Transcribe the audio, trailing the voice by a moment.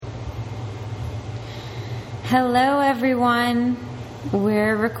Hello, everyone.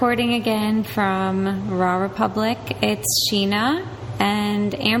 We're recording again from Raw Republic. It's Sheena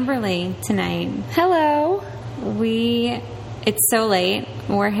and Amberly tonight. Hello. It's so late.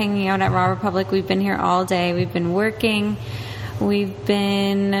 We're hanging out at Raw Republic. We've been here all day. We've been working. We've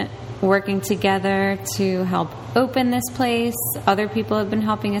been working together to help open this place. Other people have been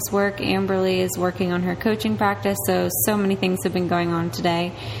helping us work. Amberly is working on her coaching practice. So many things have been going on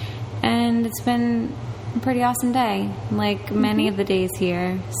today. And it's been a pretty awesome day, like many of the days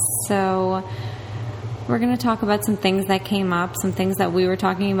here. So we're going to talk about some things that came up, some things that we were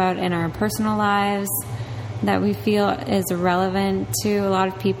talking about in our personal lives that we feel is relevant to a lot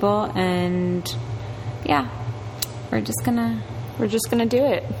of people. And yeah, we're just going to do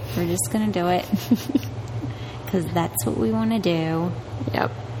it. We're just going to do it because that's what we want to do.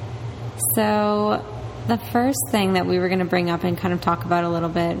 Yep. So the first thing that we were going to bring up and kind of talk about a little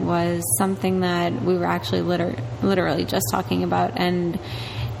bit was something that we were actually literally just talking about, and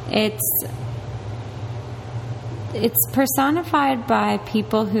it's personified by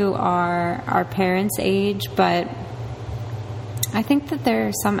people who are our parents' age, but I think that there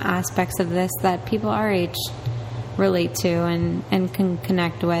are some aspects of this that people our age relate to and can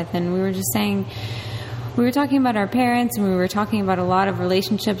connect with. And we were just saying, we were talking about our parents, and we were talking about a lot of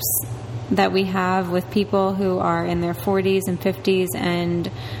relationships that we have with people who are in their 40s and 50s,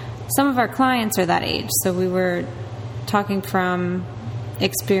 and some of our clients are that age. So we were talking from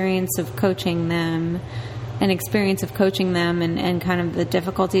experience of coaching them and kind of the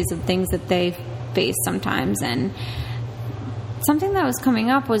difficulties of things that they face sometimes. And something that was coming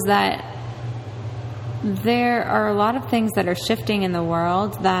up was that there are a lot of things that are shifting in the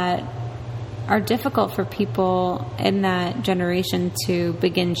world that are difficult for people in that generation to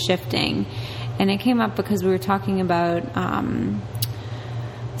begin shifting. And it came up because we were talking about some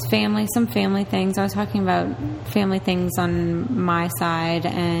family things. I was talking about family things on my side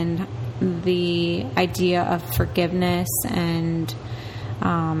and the idea of forgiveness and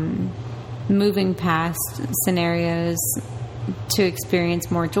moving past scenarios to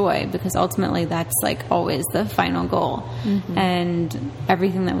experience more joy, because ultimately that's like always the final goal. Mm-hmm. And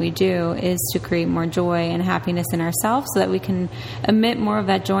everything that we do is to create more joy and happiness in ourselves so that we can emit more of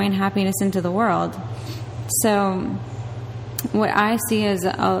that joy and happiness into the world. So what I see as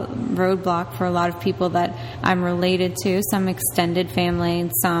a roadblock for a lot of people that I'm related to, some extended family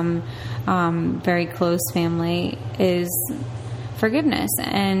and some very close family, is forgiveness.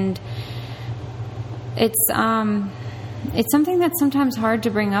 And it's something that's sometimes hard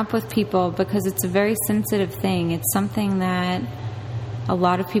to bring up with people because it's a very sensitive thing. It's something that a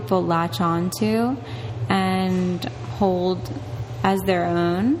lot of people latch on to and hold as their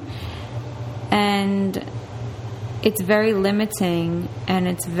own. And it's very limiting and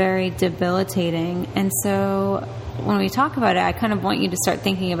it's very debilitating. And so when we talk about it, I kind of want you to start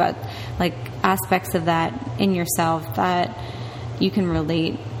thinking about like aspects of that in yourself that you can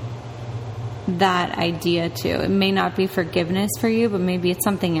relate that idea to. It may not be forgiveness for you, but maybe it's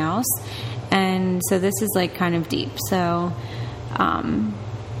something else. And so this is like kind of deep. So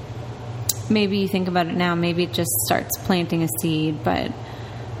maybe you think about it now, maybe it just starts planting a seed, but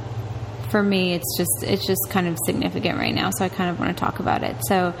for me it's just kind of significant right now, so I kind of want to talk about it.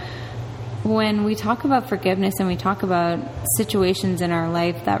 So when we talk about forgiveness and we talk about situations in our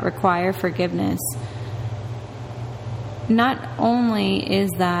life that require forgiveness, not only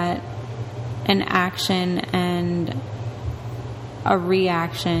is that an action and a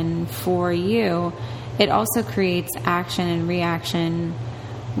reaction for you, it also creates action and reaction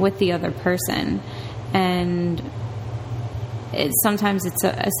with the other person. And sometimes it's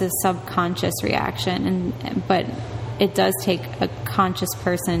a subconscious reaction, but it does take a conscious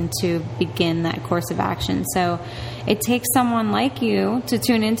person to begin that course of action. So it takes someone like you to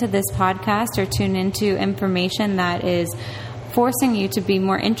tune into this podcast or tune into information that is forcing you to be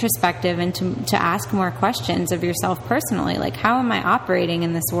more introspective and to ask more questions of yourself personally. Like, how am I operating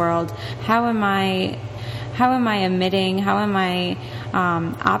in this world? How am I emitting? How am I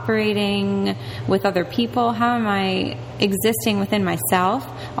operating with other people? How am I existing within myself?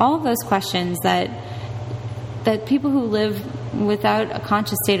 All of those questions that people who live without a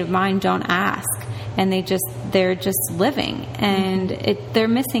conscious state of mind don't ask. And they're just living, and they're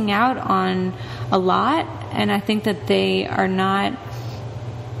missing out on a lot. And I think that they're not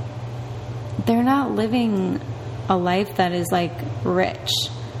living a life that is like rich.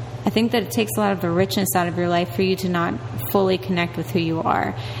 I think that it takes a lot of the richness out of your life for you to not fully connect with who you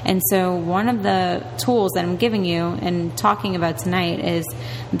are. And so one of the tools that I'm giving you and talking about tonight is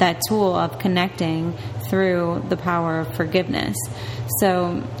that tool of connecting through the power of forgiveness.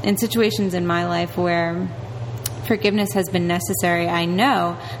 So in situations in my life where forgiveness has been necessary, I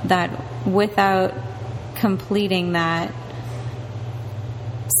know that without completing that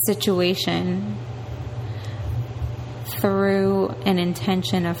situation through an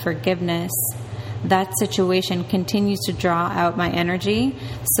intention of forgiveness, that situation continues to draw out my energy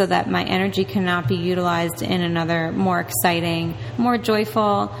so that my energy cannot be utilized in another more exciting, more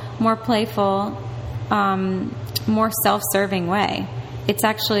joyful, more playful, more self-serving way. It's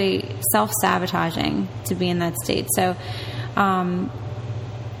actually self-sabotaging to be in that state. So,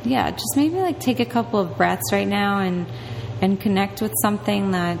 just maybe like take a couple of breaths right now and connect with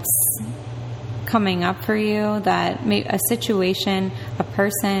something that's coming up for you, that may, a situation, a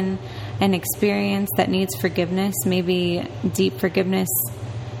person, an experience that needs forgiveness, maybe deep forgiveness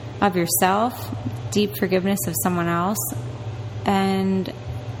of yourself, deep forgiveness of someone else, and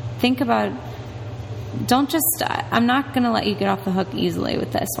think about, I'm not going to let you get off the hook easily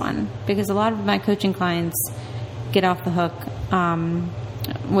with this one, because a lot of my coaching clients get off the hook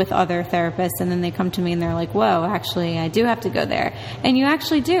with other therapists, and then they come to me and they're like, whoa, actually I do have to go there. And you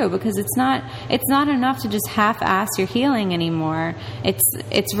actually do, because it's not enough to just half-ass your healing anymore.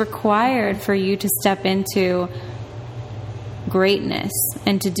 It's required for you to step into greatness,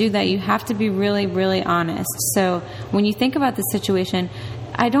 and to do that you have to be really, really honest. So when you think about the situation,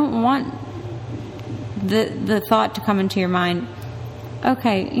 I don't want the thought to come into your mind,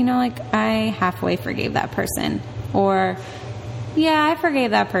 okay, I halfway forgave that person, or yeah, I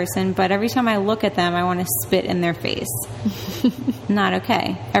forgave that person, but every time I look at them, I want to spit in their face. Not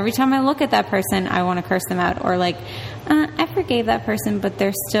okay. Every time I look at that person, I want to curse them out. Or I forgave that person, but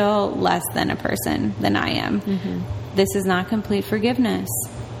they're still less than a person than I am. Mm-hmm. This is not complete forgiveness.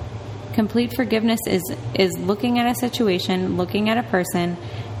 Complete forgiveness is looking at a situation, looking at a person,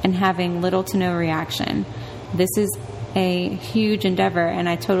 and having little to no reaction. This is a huge endeavor, and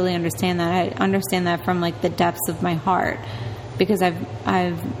I totally understand that. I understand that from the depths of my heart. Because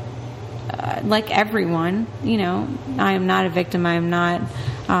I've like everyone, I am not a victim. I am not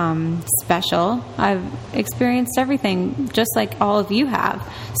special. I've experienced everything just like all of you have.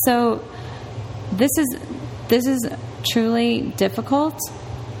 So this is truly difficult.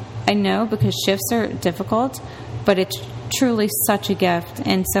 I know, because shifts are difficult, but it's truly such a gift.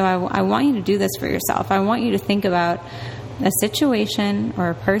 And so I want you to do this for yourself. I want you to think about a situation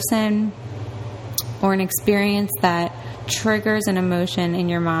or a person or an experience that triggers an emotion in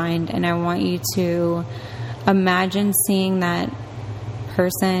your mind, and I want you to imagine seeing that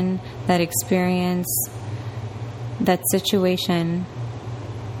person, that experience, that situation,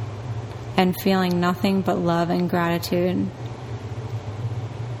 and feeling nothing but love and gratitude.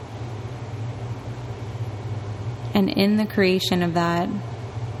 And in the creation of that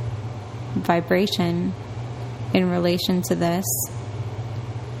vibration in relation to this,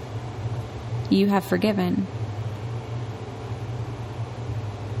 you have forgiven.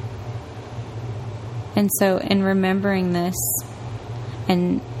 And so in remembering this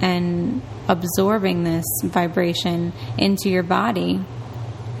and absorbing this vibration into your body,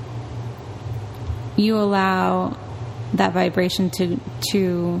 you allow that vibration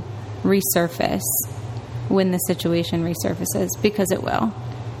to resurface when the situation resurfaces, because it will.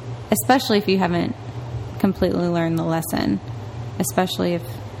 Especially if you haven't completely learned the lesson. Especially if,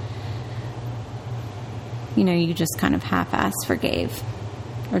 you just kind of half-ass forgave,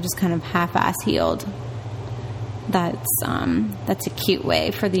 or just kind of half-ass healed. That's a cute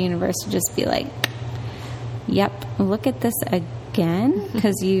way for the universe to just be like, yep, look at this again,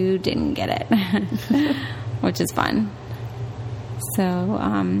 because you didn't get it, which is fun.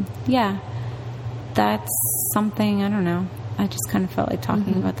 So, that's something, I don't know. I just kind of felt like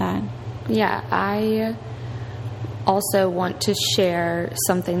talking about that. Yeah, I also want to share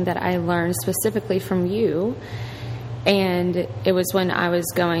something that I learned specifically from you. And it was when I was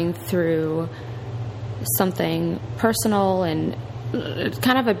going through something personal and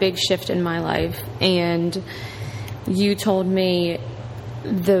kind of a big shift in my life. And you told me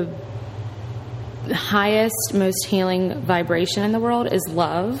the highest, most healing vibration in the world is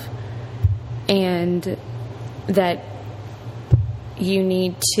love. And that you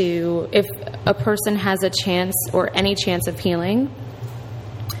need to, if a person has a chance or any chance of healing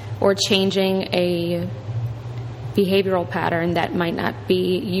or changing a behavioral pattern that might not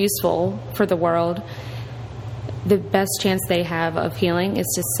be useful for the world, the best chance they have of healing is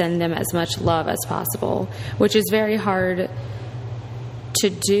to send them as much love as possible, which is very hard to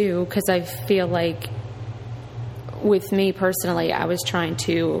do, because I feel like with me personally, I was trying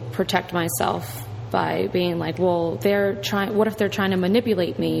to protect myself by being like, well, what if they're trying to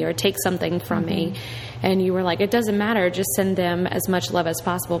manipulate me or take something from me? And you were like, it doesn't matter. Just send them as much love as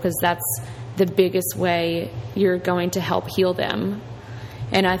possible, because that's the biggest way you're going to help heal them.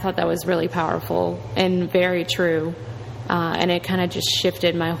 And I thought that was really powerful and very true. And it kind of just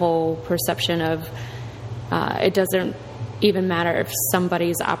shifted my whole perception of it doesn't even matter if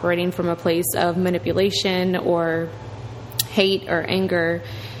somebody's operating from a place of manipulation or hate or anger.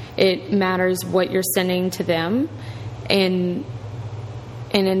 It matters what you're sending to them. And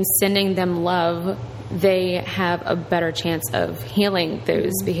in sending them love, they have a better chance of healing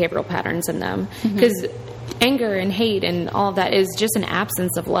those behavioral patterns in them. Because anger and hate and all of that is just an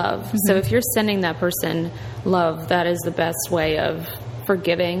absence of love. So if you're sending that person love, that is the best way of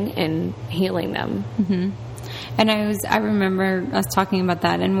forgiving and healing them. And I remember us talking about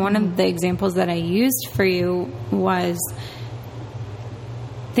that, and one of the examples that I used for you was,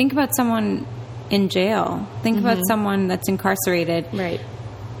 think about someone in jail. Think about someone that's incarcerated. Right.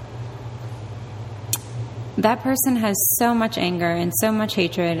 That person has so much anger and so much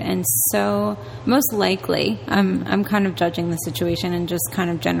hatred, and so most likely, I'm kind of judging the situation and just kind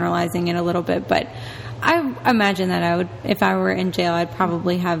of generalizing it a little bit, but I imagine that I would, if I were in jail, I'd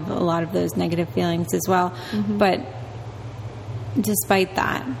probably have a lot of those negative feelings as well. But despite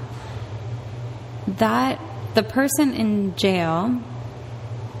that the person in jail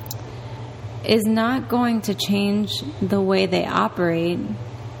is not going to change the way they operate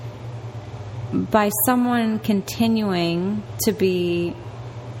by someone continuing to be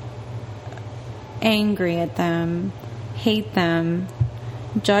angry at them, hate them,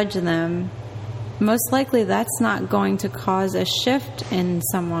 judge them. Most likely that's not going to cause a shift in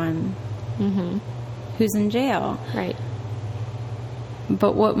someone who's in jail. Right.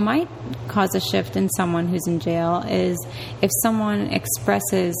 But what might cause a shift in someone who's in jail is if someone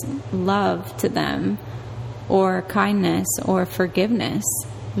expresses love to them, or kindness, or forgiveness.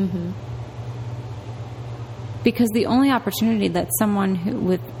 Because the only opportunity that someone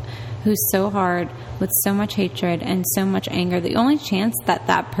who's so hard, with so much hatred and so much anger, the only chance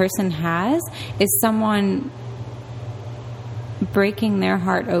that person has is someone breaking their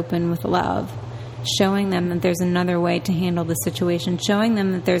heart open with love, showing them that there's another way to handle the situation, showing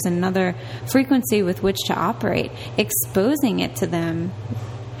them that there's another frequency with which to operate, exposing it to them.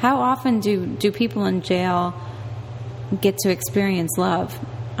 How often do people in jail get to experience love?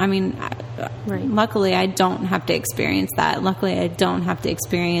 I mean, luckily I don't have to experience that. Luckily I don't have to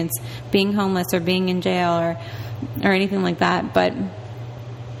experience being homeless or being in jail or anything like that. But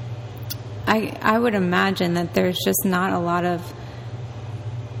I would imagine that there's just not a lot of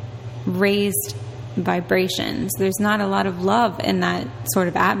raised vibrations. There's not a lot of love in that sort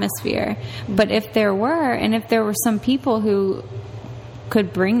of atmosphere. But if there were, and if there were some people who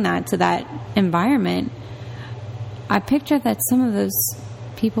could bring that to that environment, I picture that some of those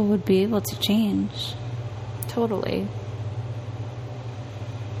people would be able to change. Totally.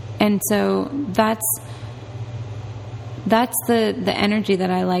 And so that's the energy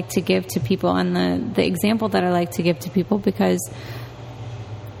that I like to give to people, and the example that I like to give to people, because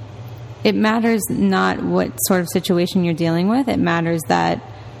it matters not what sort of situation you're dealing with. It matters that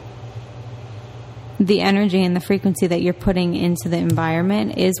the energy and the frequency that you're putting into the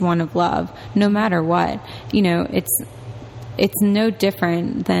environment is one of love, no matter what. You know, it's no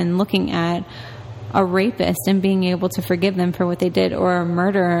different than looking at a rapist and being able to forgive them for what they did, or a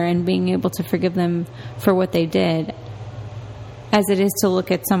murderer and being able to forgive them for what they did, as it is to look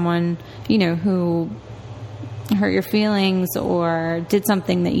at someone, you know, who hurt your feelings or did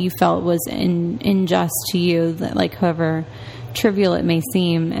something that you felt was unjust to you, that, like, however trivial it may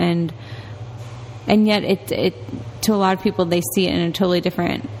seem, and yet it to a lot of people, they see it in a totally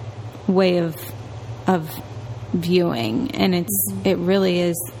different way of viewing, and it really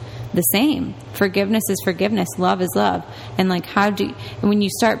is the same. Forgiveness is forgiveness. Love is love. And like, when you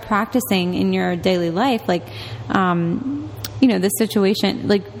start practicing in your daily life, like, you know, this situation,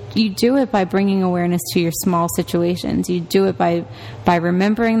 like, you do it by bringing awareness to your small situations. You do it by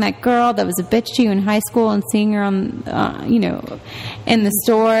remembering that girl that was a bitch to you in high school and seeing her on, you know, in the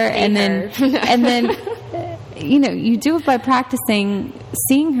store, and then you know, you do it by practicing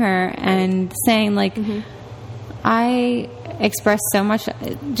seeing her and saying, like, I express so much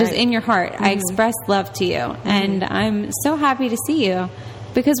just in your heart. I express love to you, and I'm so happy to see you,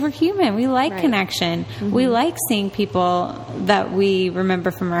 because we're human. We like connection. We like seeing people that we remember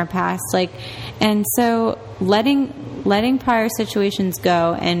from our past. Like, and so letting prior situations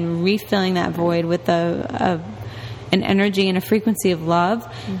go and refilling that void with an energy and a frequency of love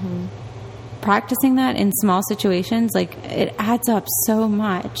practicing that in small situations, like, it adds up so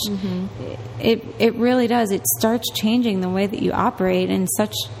much. It really does. It starts changing the way that you operate in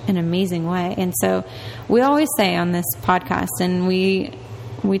such an amazing way. And so we always say on this podcast, and we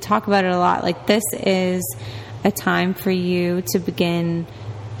talk about it a lot, like, this is a time for you to begin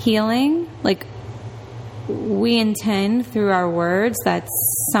healing. Like, we intend through our words that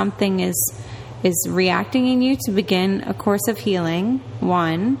something is reacting in you to begin a course of healing.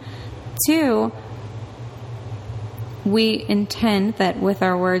 1, 2, we intend that with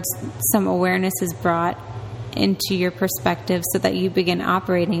our words some awareness is brought into your perspective so that you begin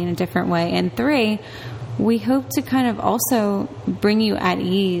operating in a different way. And 3, we hope to kind of also bring you at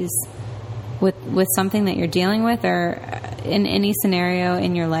ease with something that you're dealing with, or in any scenario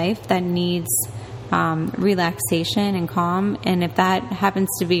in your life that needs relaxation and calm. And if that happens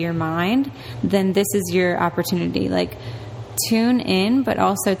to be your mind, then this is your opportunity. Like, tune in, but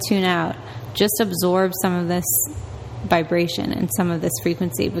also tune out. Just absorb some of this vibration and some of this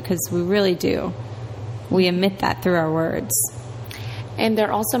frequency, because we really do. We emit that through our words. And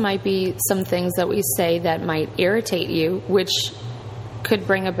there also might be some things that we say that might irritate you, which could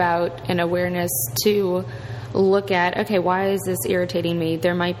bring about an awareness to look at, okay, why is this irritating me?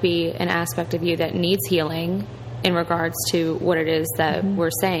 There might be an aspect of you that needs healing in regards to what it is that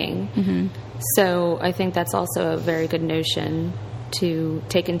we're saying. So I think that's also a very good notion to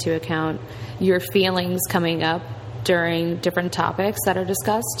take into account your feelings coming up during different topics that are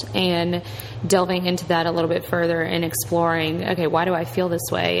discussed, and delving into that a little bit further and exploring, okay, why do I feel this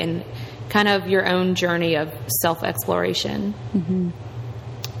way? And kind of your own journey of self-exploration,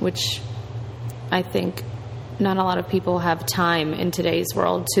 which I think not a lot of people have time in today's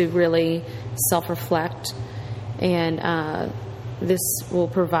world to really self-reflect. And this will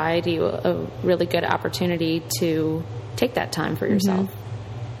provide you a really good opportunity to take that time for yourself.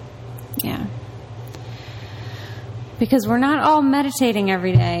 Yeah. Because we're not all meditating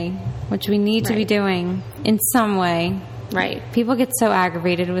every day, which we need to be doing in some way. Right. People get so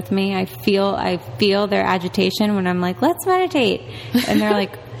aggravated with me. I feel their agitation when I'm like, let's meditate. And they're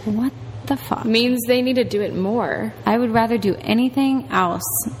like, what the fuck? Means they need to do it more. I would rather do anything else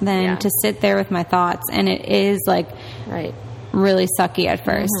than to sit there with my thoughts. And it is like really sucky at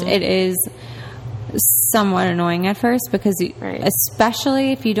first. It is somewhat annoying at first, because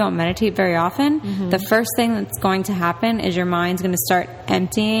especially if you don't meditate very often, the first thing that's going to happen is your mind's going to start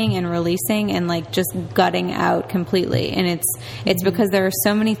emptying and releasing and like just gutting out completely. And it's because there are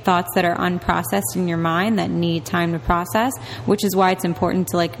so many thoughts that are unprocessed in your mind that need time to process, which is why it's important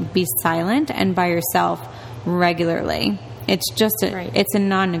to like be silent and by yourself regularly. It's just it's a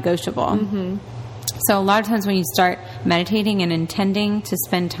non-negotiable. So a lot of times when you start meditating and intending to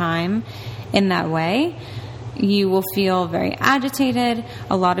spend time in that way, you will feel very agitated.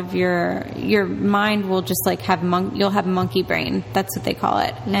 A lot of your mind will just like you'll have monkey brain. That's what they call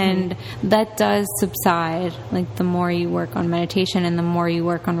it. And that does subside like the more you work on meditation and the more you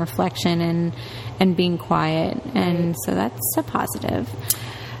work on reflection and being quiet. And so that's a positive.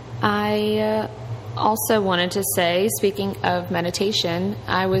 I also wanted to say, speaking of meditation,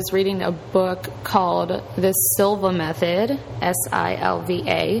 I was reading a book called The Silva Method,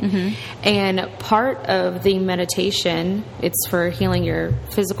 Silva, and part of the meditation, it's for healing your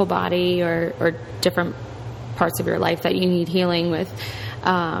physical body or different parts of your life that you need healing with.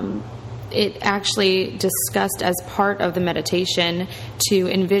 It actually discussed as part of the meditation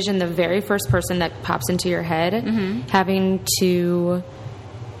to envision the very first person that pops into your head having to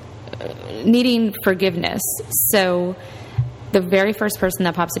needing forgiveness. So the very first person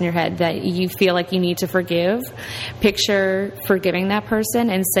that pops in your head that you feel like you need to forgive, picture forgiving that person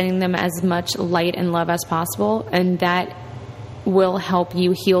and sending them as much light and love as possible, and that will help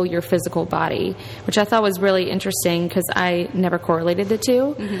you heal your physical body, which I thought was really interesting because I never correlated the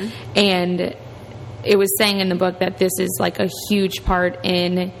two. And it was saying in the book that this is like a huge part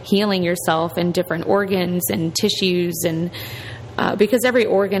in healing yourself and different organs and tissues, and because every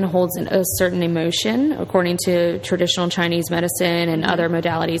organ holds a certain emotion according to traditional Chinese medicine and other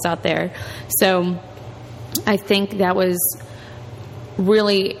modalities out there. So I think that was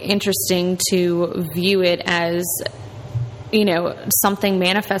really interesting to view it as, you know, something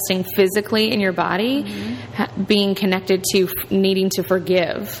manifesting physically in your body, being connected to needing to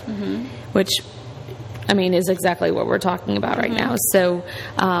forgive, which, I mean, is exactly what we're talking about right now. So,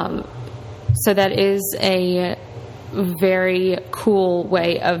 so that is a very cool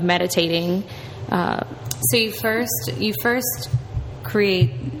way of meditating. So you first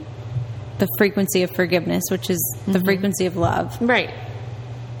create the frequency of forgiveness, which is the frequency of love. Right.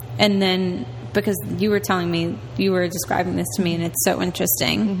 And then because you were telling me, you were describing this to me, and it's so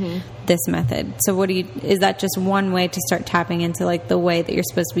interesting, this method. So is that just one way to start tapping into like the way that you're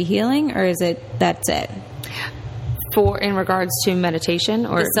supposed to be healing, or is that's it? In regards to meditation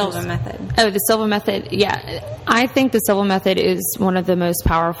or the Silva method? Oh, the Silva method. Yeah. I think the Silva method is one of the most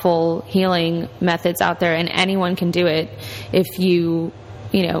powerful healing methods out there, and anyone can do it if you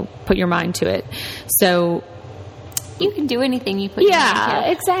put your mind to it. So you can do anything you put your mind to.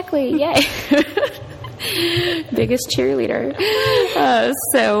 Yeah, exactly. Yay. Biggest cheerleader.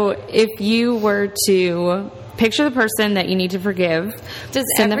 So if you were to picture the person that you need to forgive. Does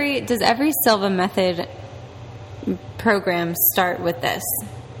every Silva method program start with this?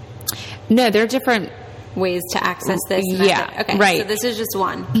 No, there are different ways to access this method. Yeah, okay, right. So this is just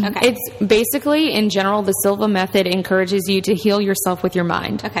one. Okay. It's basically, in general, the Silva method encourages you to heal yourself with your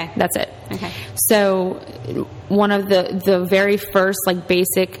mind. Okay. That's it. Okay. So one of the very first like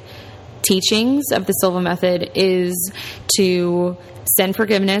basic teachings of the Silva method is to send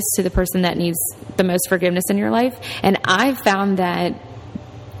forgiveness to the person that needs the most forgiveness in your life. And I found that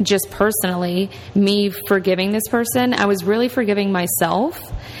just personally, me forgiving this person, I was really forgiving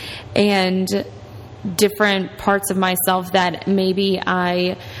myself and different parts of myself that maybe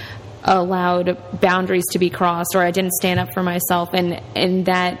I allowed boundaries to be crossed, or I didn't stand up for myself, and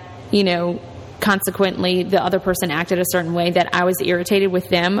that, consequently the other person acted a certain way that I was irritated with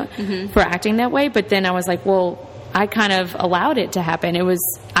them for acting that way. But then I was like, well, I kind of allowed it to happen.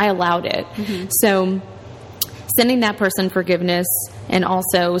 I allowed it. So sending that person forgiveness, and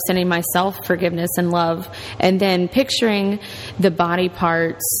also sending myself forgiveness and love, and then picturing the body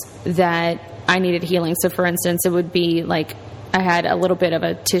parts that I needed healing. So for instance, it would be like I had a little bit of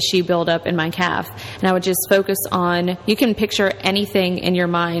a tissue buildup in my calf, and I would just focus on, you can picture anything in your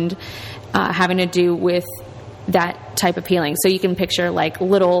mind having to do with that type of healing. So you can picture like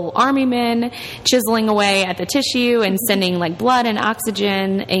little army men chiseling away at the tissue and sending like blood and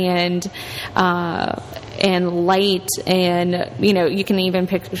oxygen and light, and you can even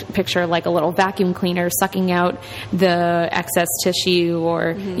picture like a little vacuum cleaner sucking out the excess tissue,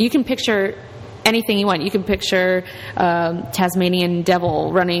 or you can picture anything you want. You can picture Tasmanian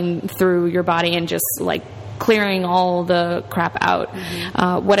devil running through your body and just like clearing all the crap out.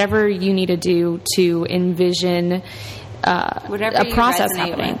 Whatever you need to do to envision a process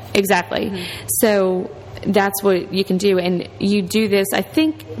happening. Exactly. So that's what you can do, and you do this, I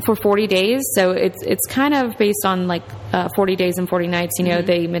think, for 40 days. So it's kind of based on like 40 days and 40 nights.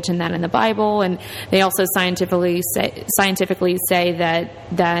 They mention that in the Bible, and they also scientifically say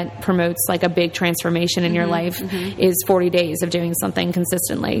that promotes like a big transformation in your life is 40 days of doing something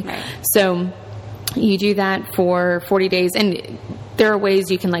consistently. Right. So you do that for 40 days, and there are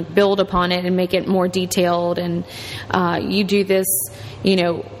ways you can like build upon it and make it more detailed. And you do this,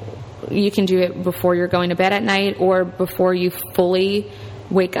 you can do it before you're going to bed at night or before you fully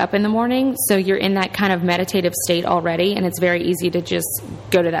wake up in the morning. So you're in that kind of meditative state already, and it's very easy to just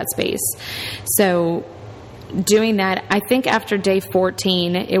go to that space. So doing that, I think after day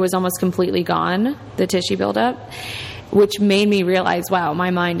 14, it was almost completely gone, the tissue buildup, which made me realize, wow,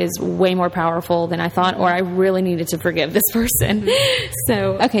 my mind is way more powerful than I thought, or I really needed to forgive this person.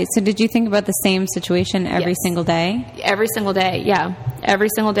 So, okay, so did you think about the same situation every single day? Every single day, yeah. Every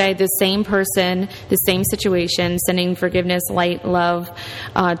single day, the same person, the same situation, sending forgiveness, light, love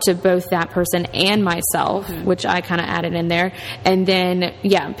to both that person and myself, which I kind of added in there. And then,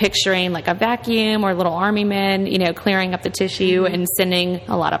 picturing like a vacuum or little army men, clearing up the tissue and sending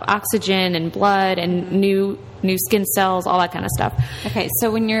a lot of oxygen and blood and new skin cells, all that kind of stuff. Okay,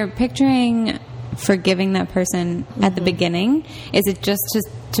 so when you're picturing forgiving that person at the beginning, is it just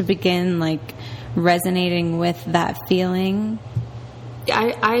to begin like resonating with that feeling?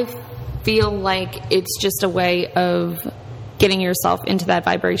 I feel like it's just a way of getting yourself into that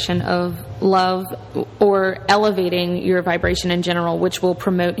vibration of love, or elevating your vibration in general, which will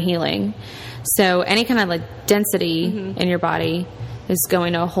promote healing. So any kind of like density in your body is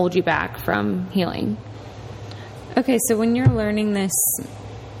going to hold you back from healing. Okay, so when you're learning this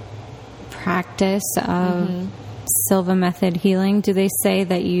practice of Silva method healing, do they say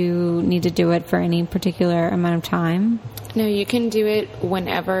that you need to do it for any particular amount of time? No, you can do it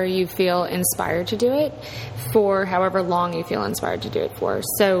whenever you feel inspired to do it, for however long you feel inspired to do it for.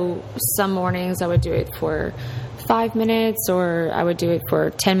 So some mornings I would do it for 5 minutes, or I would do it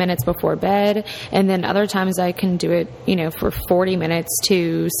for 10 minutes before bed. And then other times I can do it, for 40 minutes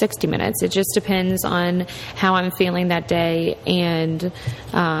to 60 minutes. It just depends on how I'm feeling that day. And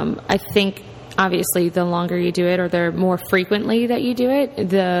I think obviously the longer you do it or the more frequently that you do it,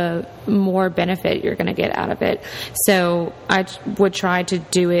 the more benefit you're going to get out of it. So I would try to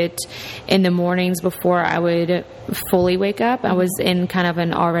do it in the mornings before I would fully wake up. I was in kind of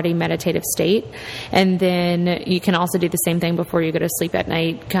an already meditative state. And then you can also do the same thing before you go to sleep at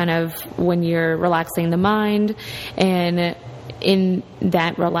night, kind of when you're relaxing the mind. And in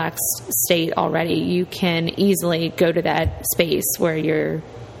that relaxed state already, you can easily go to that space where you're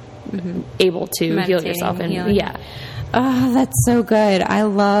able to heal yourself. And yeah. Oh, that's so good. I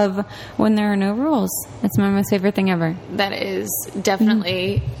love when there are no rules. It's my most favorite thing ever. That is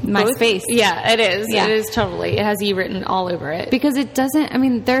definitely my space. Yeah, it is. Yeah. It is totally. It has you written all over it. Because it doesn't, I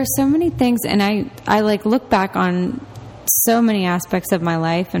mean, there are so many things, and I like look back on so many aspects of my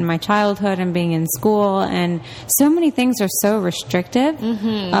life and my childhood and being in school, and so many things are so restrictive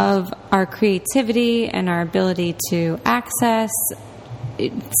of our creativity and our ability to access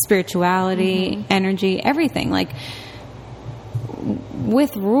spirituality, energy, everything. Like,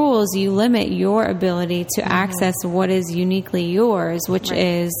 with rules, you limit your ability to access what is uniquely yours, which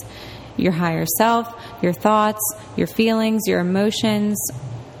is your higher self, your thoughts, your feelings, your emotions.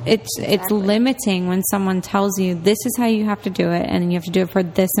 It's limiting when someone tells you this is how you have to do it, and you have to do it for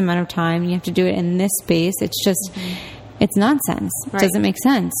this amount of time. You have to do it in this space. It's just, it's nonsense. It doesn't make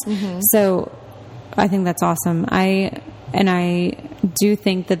sense. So I think that's awesome. I do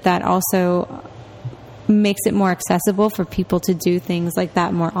think that also makes it more accessible for people to do things like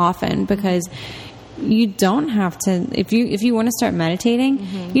that more often, because you don't have to, if you want to start meditating,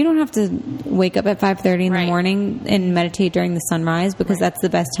 you don't have to wake up at 5:30 in the morning and meditate during the sunrise, because that's the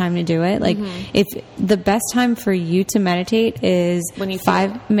best time to do it. Like, if the best time for you to meditate is when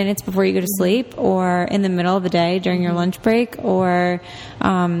 5 minutes before you go to sleep, or in the middle of the day during your lunch break, or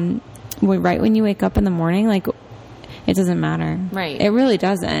right when you wake up in the morning, like, it doesn't matter. Right. It really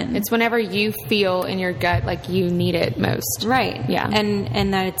doesn't. It's whenever you feel in your gut like you need it most. Right. Yeah.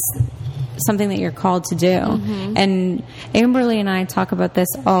 And that it's something that you're called to do. And Amberly and I talk about this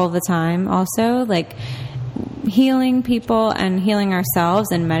all the time also, like healing people and healing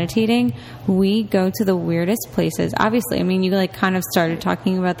ourselves and meditating. We go to the weirdest places. Obviously, I mean, you like kind of started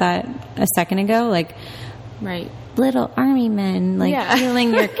talking about that a second ago, like little army men, like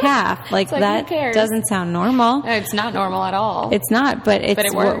healing your calf. Like that doesn't sound normal. No, it's not normal at all. It's not, but it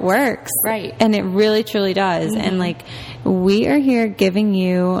what works. Right. And it really, truly does. And like, we are here giving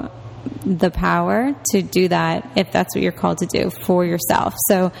you the power to do that if that's what you're called to do for yourself.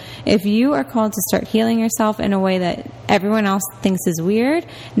 So if you are called to start healing yourself in a way that everyone else thinks is weird,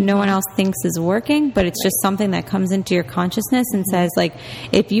 no one else thinks is working, but it's just something that comes into your consciousness and says, like,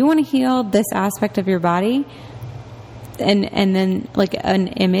 if you want to heal this aspect of your body, and then like an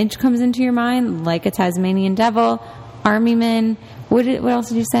image comes into your mind, like a Tasmanian devil, army men. What else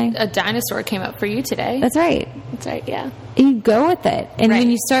did you say? A dinosaur came up for you today. That's right. That's right. Yeah. You go with it, and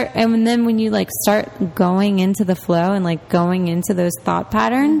when you start, and then when you like start going into the flow and like going into those thought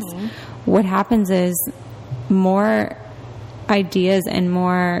patterns, what happens is more ideas and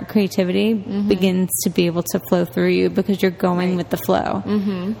more creativity begins to be able to flow through you, because you're going with the flow.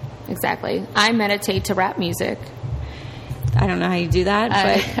 Exactly. I meditate to rap music. I don't know how you do that,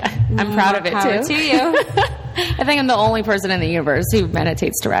 but I'm proud of it too. To you. I think I'm the only person in the universe who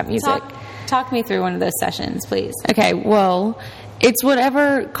meditates to rap music. Talk me through one of those sessions, please. Okay, well, it's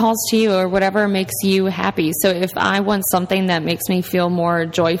whatever calls to you or whatever makes you happy. So if I want something that makes me feel more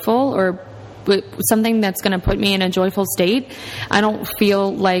joyful, or something that's going to put me in a joyful state, I don't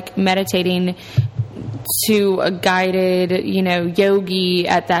feel like meditating to a guided, yogi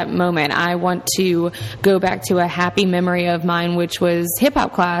at that moment. I want to go back to a happy memory of mine, which was hip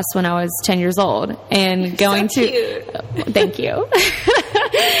hop class when I was 10 years old, and going thank you.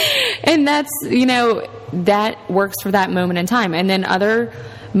 And that's, that works for that moment in time. And then other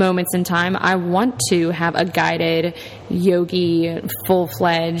moments in time, I want to have a guided yogi,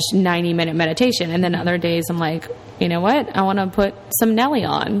 full-fledged 90-minute meditation. And then other days I'm like, you know what? I want to put some Nelly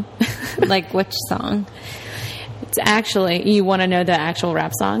on. Like which song? It's actually, you want to know the actual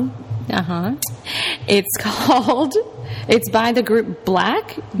rap song? It's by the group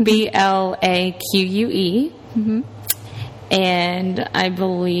Black, BLAQUE. And I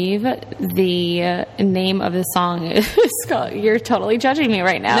believe the name of the song is called, you're totally judging me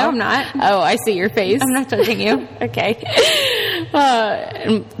right now. No, I'm not. Oh, I see your face. I'm not judging you. Okay.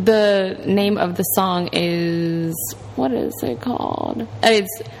 The name of the song is, what is it called?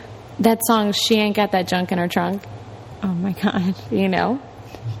 It's that song, She Ain't Got That Junk in Her Trunk. Oh my God. You know?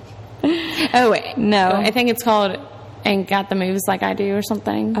 Oh, wait. No. I think it's called Ain't Got the Moves Like I Do or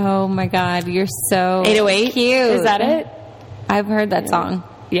something. Oh my God. You're so 808? cute. Is that it? I've heard that song.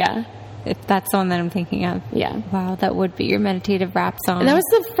 Yeah. if that's the one that I'm thinking of. Yeah. Wow, that would be your meditative rap song. And that was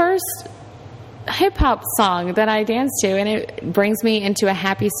the first hip-hop song that I danced to, and it brings me into a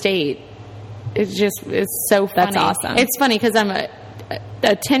happy state. It's so funny. That's awesome. It's funny because I'm a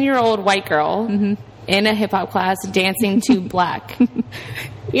 10-year-old white girl in a hip-hop class dancing to Black.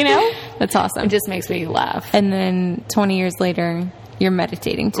 You know? That's awesome. It just makes me laugh. And then 20 years later, you're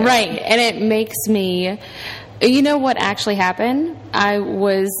meditating too. Right. And it makes me... You know what actually happened? I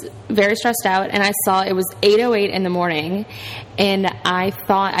was very stressed out, and I saw it was 8:08 in the morning, and I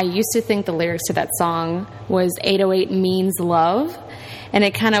used to think the lyrics to that song was 808 means love, and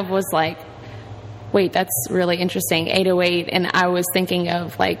it kind of was like, wait, that's really interesting, 808, and I was thinking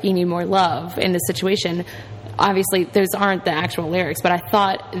of, like, you need more love in this situation. Obviously, those aren't the actual lyrics, but I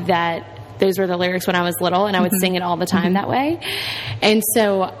thought that those were the lyrics when I was little, and I would sing it all the time that way. And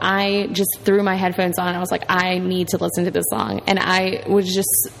so I just threw my headphones on, and I was like, I need to listen to this song. And I was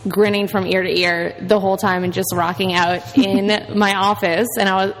just grinning from ear to ear the whole time and just rocking out in my office. And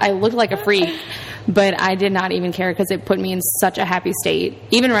I looked like a freak, but I did not even care because it put me in such a happy state.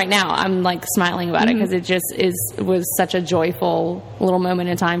 Even right now, I'm like smiling about it because it just was such a joyful little moment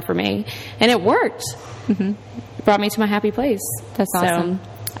in time for me. And it worked. It brought me to my happy place. That's awesome. So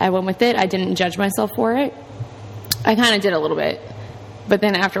I went with it. I didn't judge myself for it. I kind of did a little bit. But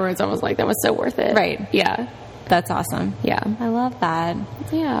then afterwards, I was like, that was so worth it. Right. Yeah. That's awesome. Yeah. I love that.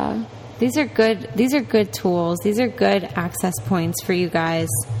 Yeah. These are good tools. These are good access points for you guys.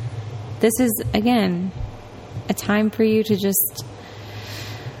 This is, again, a time for you to just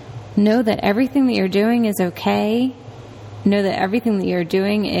know that everything that you're doing is okay. Know that everything that you're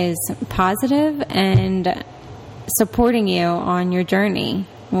doing is positive and supporting you on your journey,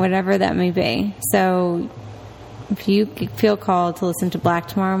 whatever that may be. So if you feel called to listen to Black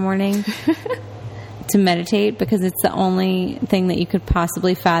tomorrow morning, to meditate, because it's the only thing that you could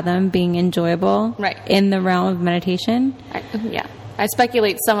possibly fathom being enjoyable in the realm of meditation. Yeah. I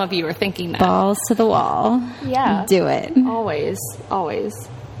speculate some of you are thinking that. Balls to the wall. Yeah. Do it. Always. Always.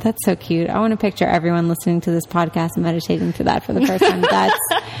 That's so cute. I want to picture everyone listening to this podcast and meditating to that for the first time. That's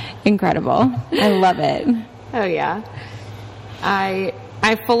incredible. I love it. Oh, yeah. I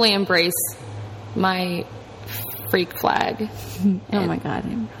fully embrace my freak flag. Oh, my God.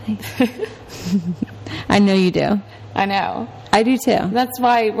 I know you do. I know. I do, too. That's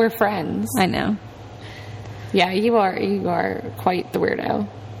why we're friends. I know. Yeah, you are quite the weirdo.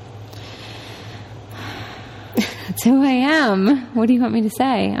 That's who I am. What do you want me to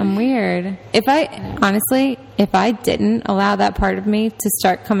say? I'm weird. If I didn't allow that part of me to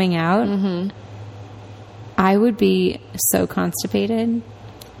start coming out, I would be so constipated.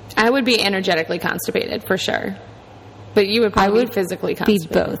 I would be energetically constipated, for sure. But you would probably be physically constipated.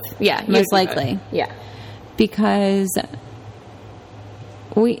 Be both. Yeah. Most likely. Both. Yeah. Because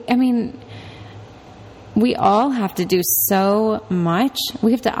we all have to do so much.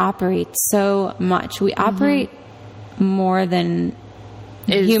 We have to operate so much. We operate more than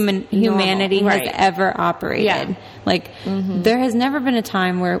humanity has ever operated. Yeah. Like, there has never been a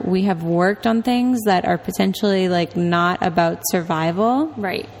time where we have worked on things that are potentially, like, not about survival.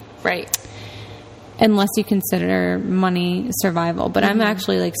 Right. Unless you consider money survival. But I'm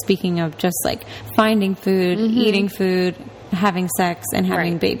actually, like, speaking of just, like, finding food, eating food, having sex, and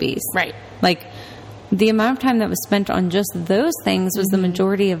having babies. Right. Like, the amount of time that was spent on just those things was the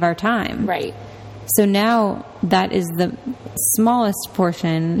majority of our time. Right. So now that is the smallest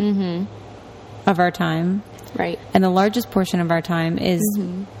portion of our time. Right. And the largest portion of our time is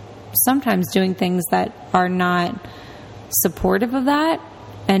sometimes doing things that are not supportive of that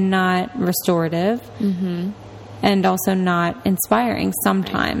and not restorative and also not inspiring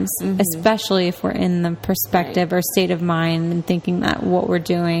sometimes, especially if we're in the perspective or state of mind and thinking that what we're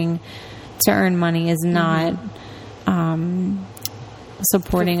doing to earn money is not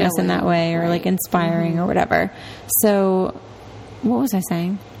supporting us in that way or like inspiring or whatever. So what was I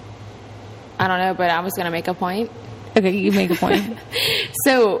saying? I don't know, but I was going to make a point. Okay, you make a point.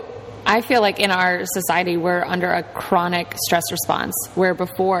 So I feel like in our society, we're under a chronic stress response where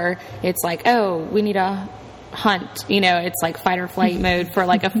before it's like, oh, we need a hunt. You know, it's like fight or flight mode for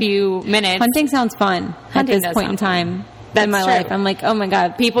like a few minutes. Hunting sounds fun at this point in time. That's in my life. I'm like, oh my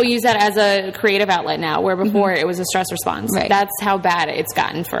God. People use that as a creative outlet now, where before it was a stress response. Right. That's how bad it's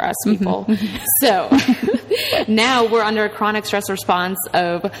gotten for us people. So now we're under a chronic stress response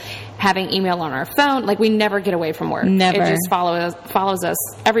of having email on our phone. Like, we never get away from work. Never. It just follows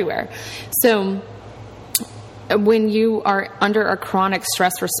us everywhere. So when you are under a chronic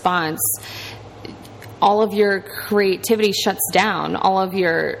stress response, all of your creativity shuts down. All of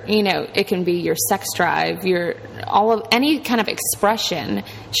your, it can be your sex drive, any kind of expression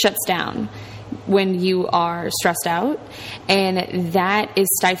shuts down when you are stressed out, and that is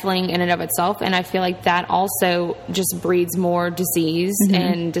stifling in and of itself. And I feel like that also just breeds more disease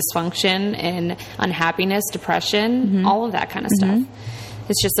and dysfunction and unhappiness, depression, all of that kind of stuff.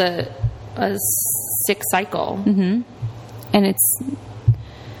 It's just a sick cycle. And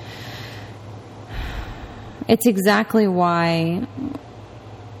it's exactly why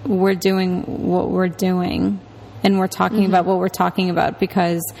we're doing what we're doing. And we're talking about what we're talking about,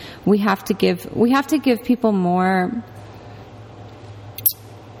 because we have to give people more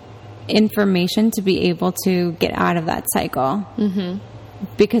information to be able to get out of that cycle.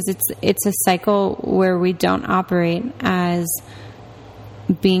 Because it's a cycle where we don't operate as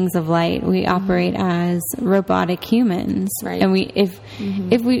beings of light. We operate as robotic humans. Right. And if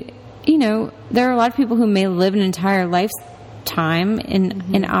we, there are a lot of people who may live an entire lifetime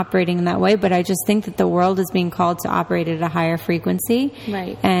in operating in that way, but I just think that the world is being called to operate at a higher frequency.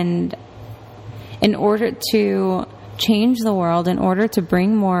 Right. And in order to change the world, in order to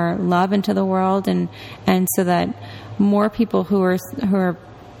bring more love into the world, and so that more people who are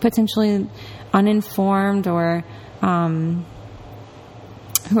potentially uninformed or who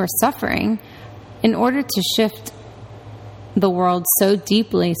are suffering, in order to shift the world so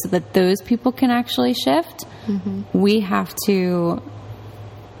deeply so that those people can actually shift, we have to,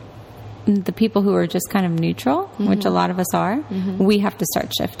 the people who are just kind of neutral, which a lot of us are, we have to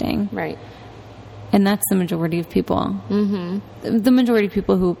start shifting. Right. And that's the majority of people. The majority of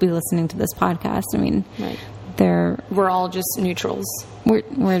people who will be listening to this podcast. I mean, we're all just neutrals. We're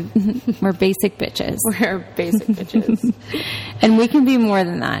basic bitches. We're basic bitches. And we can be more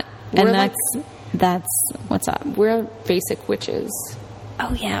than that. And that's what's up. We're basic witches.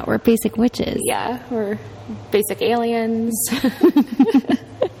 Oh yeah, we're basic witches. Yeah, we're basic aliens.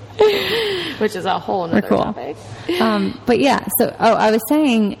 Which is a whole nother topic. But yeah, I was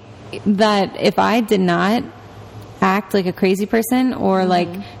saying that if I did not act like a crazy person, or like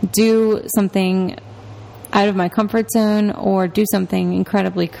do something out of my comfort zone, or do something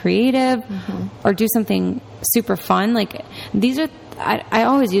incredibly creative, or do something super fun, like these are, I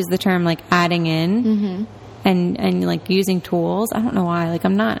always use the term like adding in and like using tools. I don't know why. Like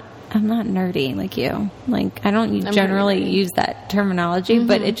I'm not nerdy like you. Like I don't generally use that terminology,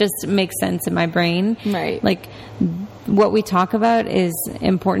 but it just makes sense in my brain. Right. Like what we talk about is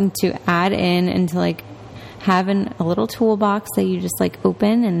important to add in, and to like have a little toolbox that you just like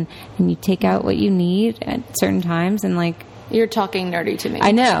open and you take out what you need at certain times. And like, you're talking nerdy to me.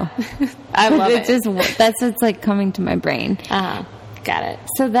 I know. I love it. That's what's like coming to my brain. Got it.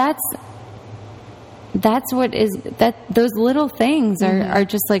 So that's what is that. Those little things are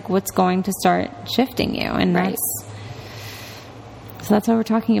just like what's going to start shifting you, and so that's why we're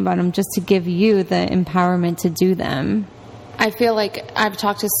talking about them, just to give you the empowerment to do them. I feel like I've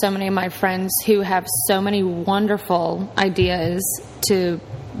talked to so many of my friends who have so many wonderful ideas to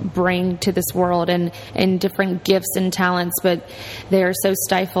bring to this world, and different gifts and talents, but they are so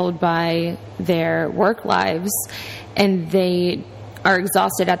stifled by their work lives, and they are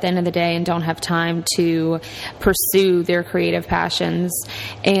exhausted at the end of the day and don't have time to pursue their creative passions.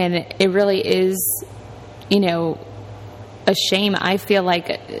 And it really is, a shame. I feel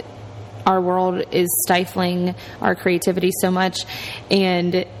like our world is stifling our creativity so much.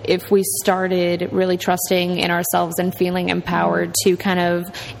 And if we started really trusting in ourselves and feeling empowered to kind of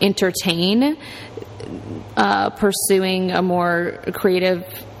entertain pursuing a more creative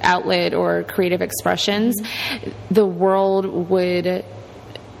outlet or creative expressions, the world would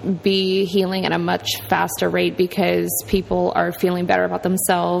be healing at a much faster rate, because people are feeling better about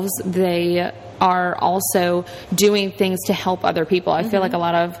themselves. They are also doing things to help other people. I feel like a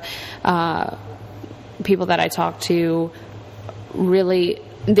lot of people that I talk to, really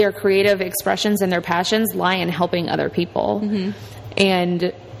their creative expressions and their passions lie in helping other people.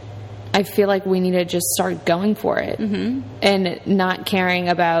 And I feel like we need to just start going for it, and not caring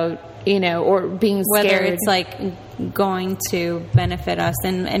about, or being scared. Whether it's like going to benefit us,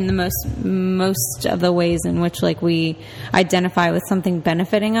 and the most of the ways in which like we identify with something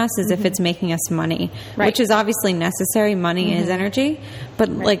benefiting us is if it's making us money, which is obviously necessary. Money is energy. But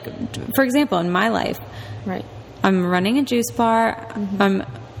like, for example, in my life, I'm running a juice bar, I'm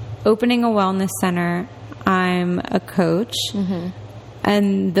opening a wellness center, I'm a coach.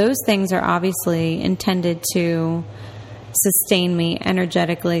 And those things are obviously intended to sustain me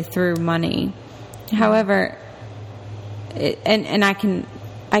energetically through money. However,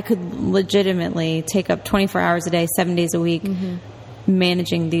 I could legitimately take up 24 hours a day, 7 days a week,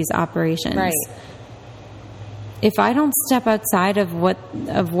 managing these operations. if I don't step outside of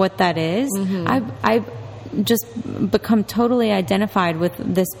what that is, I just become totally identified with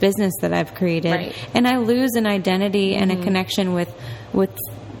this business that I've created, Right. and I lose an identity and a connection with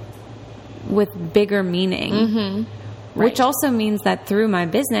bigger meaning, which also means that through my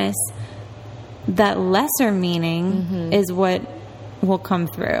business, that lesser meaning is what will come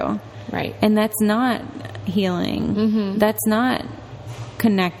through. Right. And that's not healing. That's not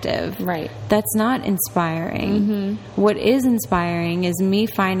connective. Right. That's not inspiring. What is inspiring is me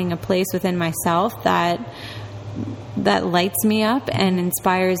finding a place within myself that lights me up and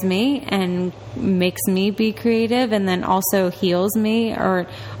inspires me and makes me be creative, and then also heals me or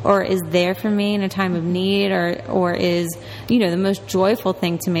is there for me in a time of need, or is, the most joyful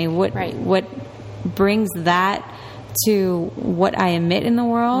thing to me. What brings that to what I emit in the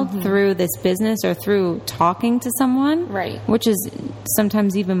world through this business or through talking to someone, Right. which is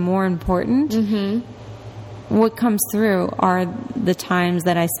sometimes even more important. What comes through are the times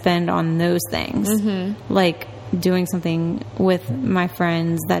that I spend on those things, like doing something with my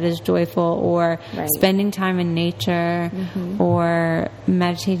friends that is joyful, or Right. spending time in nature, or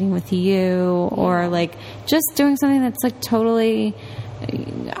meditating with you, or like just doing something that's like totally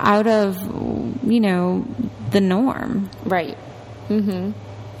out of, the norm. Right.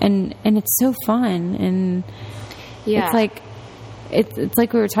 And it's so fun. And Yeah. it's like, it's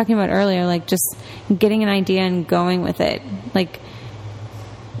like we were talking about earlier, like just getting an idea and going with it. Like,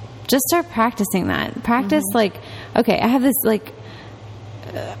 just start practicing that. Practice like, okay, I have this like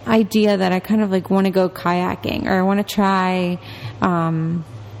idea that I kind of like want to go kayaking, or I want to try, I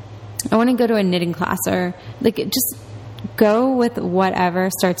want to go to a knitting class, or like just go with whatever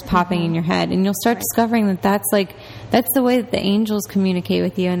starts popping in your head, and you'll start discovering that that's the way that the angels communicate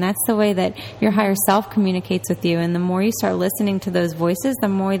with you, and that's the way that your higher self communicates with you. And the more you start listening to those voices, the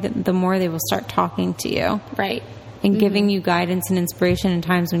more they will start talking to you. Right. And giving you guidance and inspiration in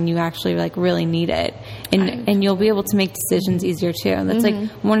times when you actually like really need it, and you'll be able to make decisions easier too. And that's like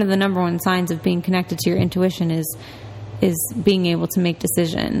one of the number one signs of being connected to your intuition is being able to make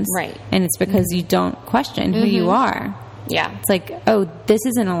decisions. Right. And it's because you don't question who you are. Yeah. It's like, oh, this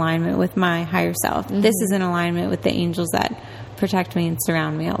is in alignment with my higher self. This is in alignment with the angels that protect me and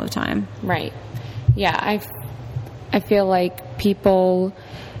surround me all the time. Right. Yeah. I feel like people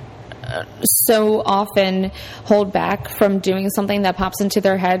so often hold back from doing something that pops into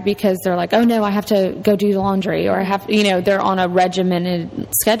their head because they're like, oh no, I have to go do the laundry, or I have, they're on a regimented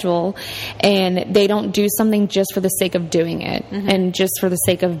schedule, and they don't do something just for the sake of doing it and just for the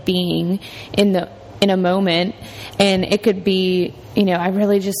sake of being in a moment. And it could be, I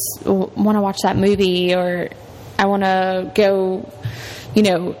really just want to watch that movie, or I want to go,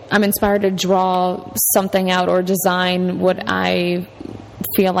 I'm inspired to draw something out or design what I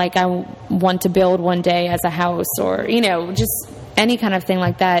feel like I want to build one day as a house, or, just any kind of thing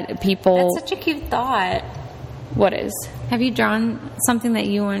like that. People. That's such a cute thought. What is? Have you drawn something that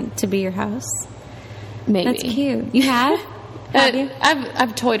you want to be your house? Maybe. That's cute. You have? Have you?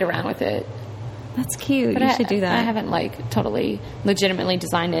 I've toyed around with it. That's cute. But you should do that. I haven't totally legitimately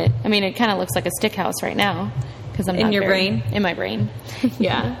designed it. I mean, it kind of looks like a stick house right now because I'm in your brain. In my brain,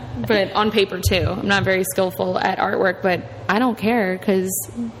 yeah. But on paper too. I'm not very skillful at artwork, but I don't care because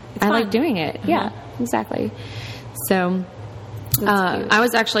I like doing it. Yeah, exactly. So I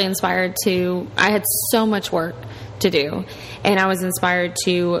was actually inspired to. I had so much work to do, and I was inspired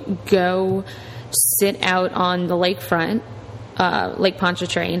to go sit out on the lakefront. Lake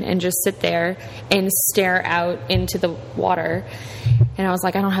Pontchartrain, and just sit there and stare out into the water. And I was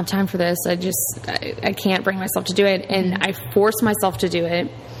like, I don't have time for this. I can't bring myself to do it. And I forced myself to do it.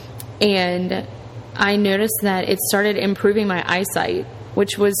 And I noticed that it started improving my eyesight,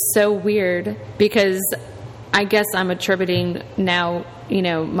 which was so weird because I guess I'm attributing now,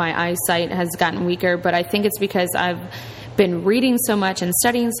 my eyesight has gotten weaker, but I think it's because I've been reading so much and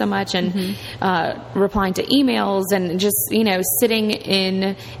studying so much and replying to emails and just, sitting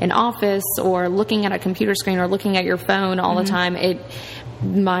in an office or looking at a computer screen or looking at your phone all the time.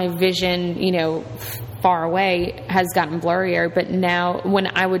 My vision, far away has gotten blurrier. But now when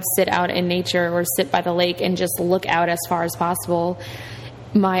I would sit out in nature or sit by the lake and just look out as far as possible,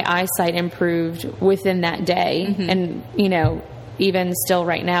 my eyesight improved within that day. And, even still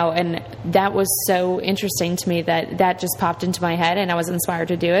right now. And that was so interesting to me that just popped into my head, and I was inspired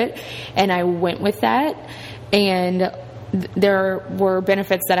to do it. And I went with that. And there were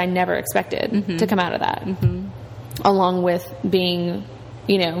benefits that I never expected to come out of that, along with being,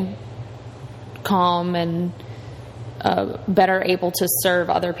 calm and better able to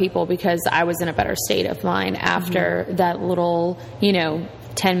serve other people because I was in a better state of mind after that little,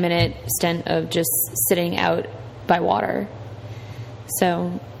 10-minute stint of just sitting out by water.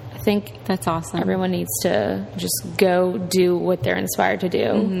 So I think That's awesome. everyone needs to just go do what they're inspired to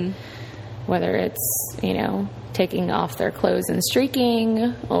do, whether it's, you know, taking off their clothes and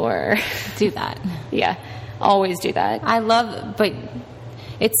streaking, or Do that. yeah, always do that. I love, but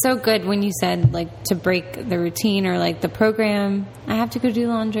it's so good when you said, like, to break the routine or, like, the program, I have to go do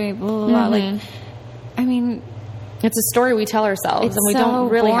laundry, blah, blah, blah. Like, I mean, It's a story we tell ourselves, it's and we so don't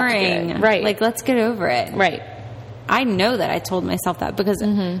really have to boring. do it. Right. Like, let's get over it. right. I know that I told myself that because,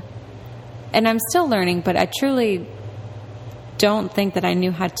 and I'm still learning, but I truly don't think that I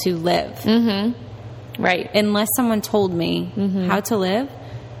knew how to live. Right. Unless someone told me how to live,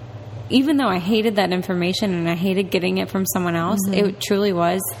 even though I hated that information and I hated getting it from someone else, it truly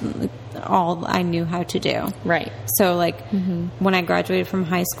was all I knew how to do. Right. So, like, when I graduated from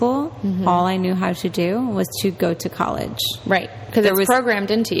high school, all I knew how to do was to go to college. Right. Because it was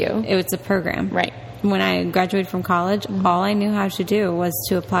programmed into you. It was a program. Right. When I graduated from college, all I knew how to do was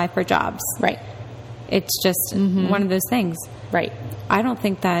to apply for jobs. Right. It's just one of those things. Right. I don't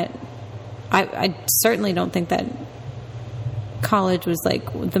think that, I certainly don't think that college was like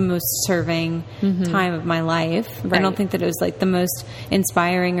the most serving time of my life. Right. I don't think that it was like the most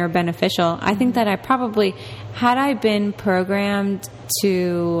inspiring or beneficial. I think that I probably, had I been programmed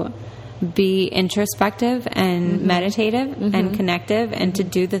to be introspective and meditative and connective and to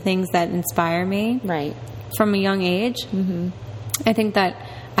do the things that inspire me Right. from a young age, I think that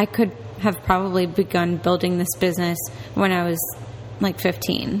I could have probably begun building this business when I was like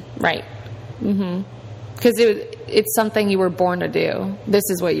 15. Right. Because it's something you were born to do. This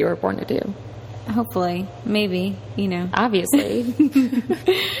is what you were born to do. Hopefully, maybe, you know. Obviously.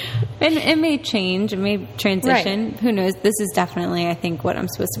 And it may change, it may transition. Right. Who knows? This is definitely, I think, what I'm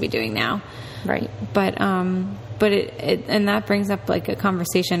supposed to be doing now. Right. But it and that brings up like a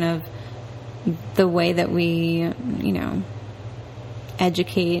conversation of the way that we, you know,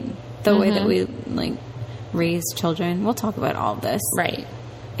 educate, the way that we like raise children. We'll talk about all of this. Right.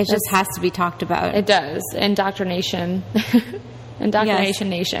 It just has to be talked about. It does. Indoctrination. Indoctrination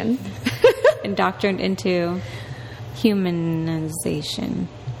nation. Indoctrined into humanization.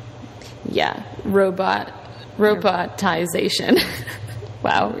 Yeah. Robotization.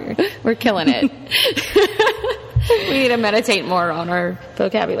 Wow. We're killing it. We need to meditate more on our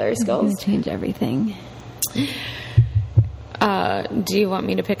vocabulary skills. Change everything. Do you want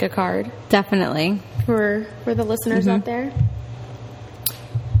me to pick a card Definitely. for the listeners out there?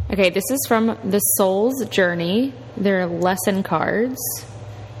 Okay, this is from The Soul's Journey. They're lesson cards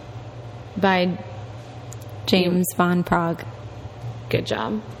by James Van Praagh. Good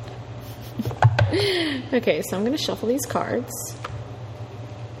job. Okay, so I'm going to shuffle these cards.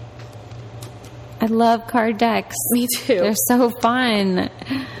 I love card decks. Me too. They're so fun.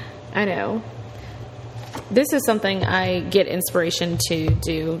 I know. This is something I get inspiration to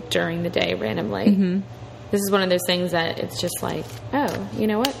do during the day randomly. This is one of those things that it's just like, oh, you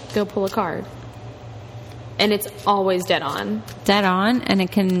know what? Go pull a card. And it's always dead on. Dead on, and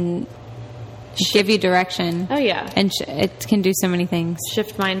it can give you direction. Oh, yeah. And it can do so many things.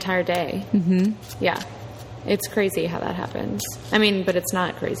 Shift my entire day. Yeah. It's crazy how that happens. I mean, but it's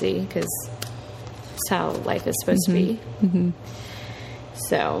not crazy because it's how life is supposed to be.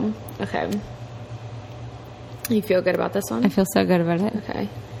 So, okay. You feel good about this one? I feel so good about it. Okay.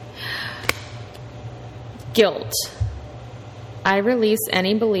 Guilt. I release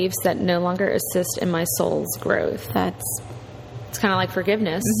any beliefs that no longer assist in my soul's growth. It's kind of like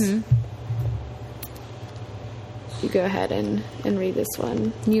forgiveness. You go ahead and read this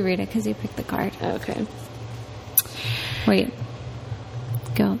one. You read it because you picked the card. Okay. Wait.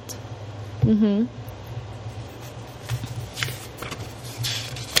 Guilt.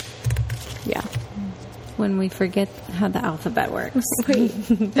 Yeah. When we forget how the alphabet works. Wait.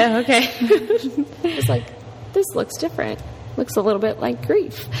 Oh, okay. It's like, this looks different. Looks a little bit like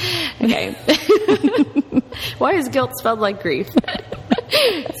grief. Okay. Why is guilt spelled like grief?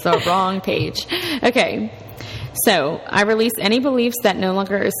 It's the wrong page. Okay. So, I release any beliefs that no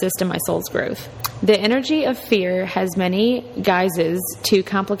longer assist in my soul's growth. The energy of fear has many guises to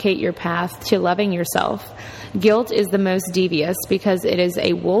complicate your path to loving yourself. Guilt is the most devious because it is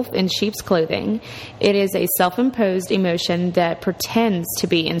a wolf in sheep's clothing. It is a self-imposed emotion that pretends to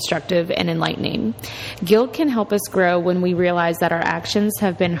be instructive and enlightening. Guilt can help us grow when we realize that our actions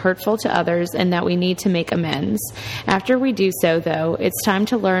have been hurtful to others and that we need to make amends. After we do so, though, it's time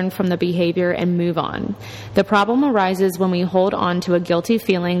to learn from the behavior and move on. The problem arises when we hold on to a guilty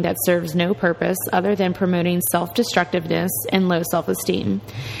feeling that serves no purpose other than promoting self-destructiveness and low self-esteem.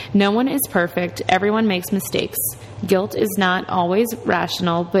 No one is perfect. Everyone makes mistakes. Guilt is not always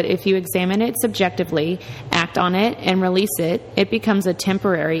rational, but if you examine it subjectively, act on it, and release it, it becomes a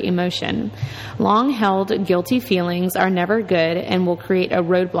temporary emotion. Long-held guilty feelings are never good and will create a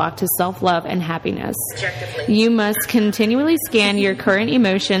roadblock to self-love and happiness. You must continually scan your current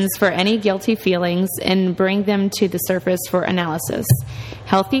emotions for any guilty feelings and bring them to the surface for analysis.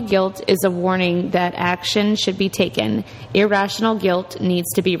 Healthy guilt is a warning that action should be taken. Irrational guilt needs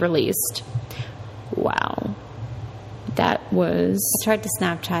to be released. Wow. That was... I tried to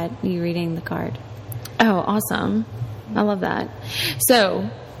Snapchat you reading the card. Oh, awesome. I love that. So,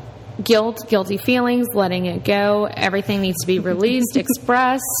 guilt, guilty feelings, letting it go. Everything needs to be released,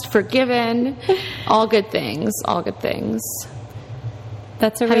 expressed, forgiven. All good things. All good things.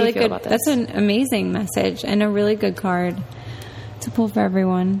 That's a really good... That's an amazing message and a really good card to pull for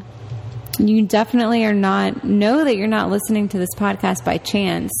everyone. You definitely are not... Know that you're not listening to this podcast by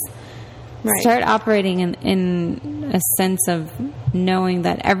chance. Right. Start operating in a sense of knowing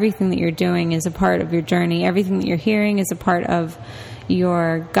that everything that you're doing is a part of your journey. Everything that you're hearing is a part of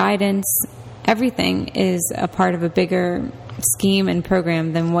your guidance. Everything is a part of a bigger scheme and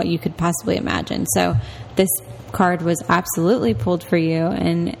program than what you could possibly imagine. So this card was absolutely pulled for you,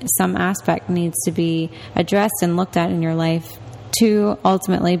 and some aspect needs to be addressed and looked at in your life to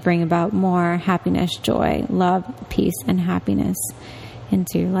ultimately bring about more happiness, joy, love, peace, and happiness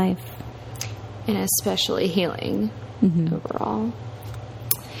into your life. And especially healing overall.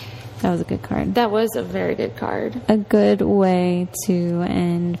 That was a good card. That was a very good card. A good way to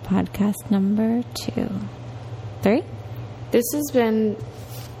end podcast number 2. 3? This has been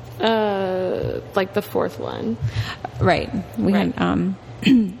like the 4th one. Right. We had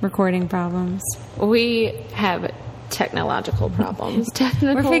recording problems. We have technological problems.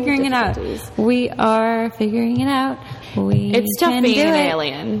 We're figuring it out. We are figuring it out. It's tough being an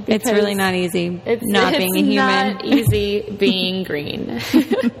alien. It's really not easy not being a human. It's not easy being green.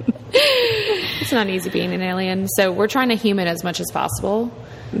 It's not easy being an alien. So we're trying to human as much as possible.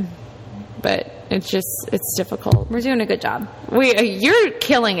 But it's difficult. We're doing a good job. You're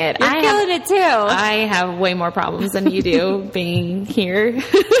killing it. You're killing it too. I have way more problems than you do being here.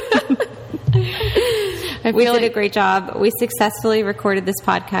 We did a great job. We successfully recorded this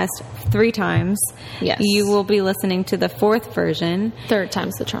podcast 3 times. Yes. You will be listening to the 4th version. 3rd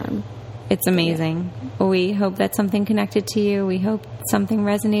time's the charm. It's amazing. Yeah. We hope that something connected to you. We hope something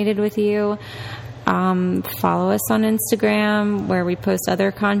resonated with you. Follow us on Instagram where we post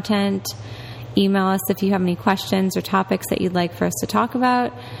other content. Email us if you have any questions or topics that you'd like for us to talk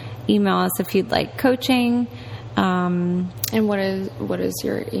about. Email us if you'd like coaching. And what is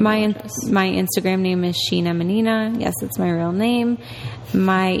your email address? My Instagram name is Sheena Menina. Yes, it's my real name.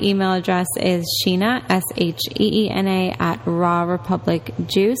 My email address is Sheena, SHEENA, at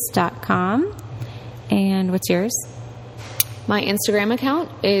rawrepublicjuice.com. And what's yours? My Instagram account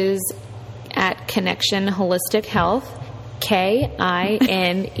is at Connection Holistic Health,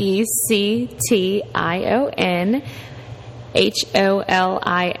 KINECTION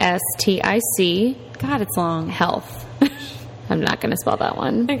HOLISTIC. God, it's long. Health. I'm not going to spell that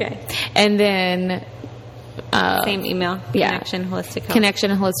one. Okay. And then... same email. Connection Holistic Health. Connection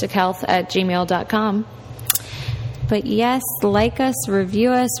Holistic Health at gmail.com. But yes, like us,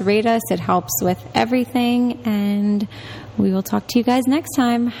 review us, rate us. It helps with everything. And we will talk to you guys next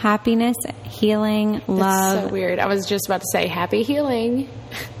time. Happiness, healing, love. That's so weird. I was just about to say happy healing.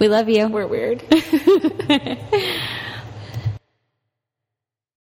 We love you. We're weird.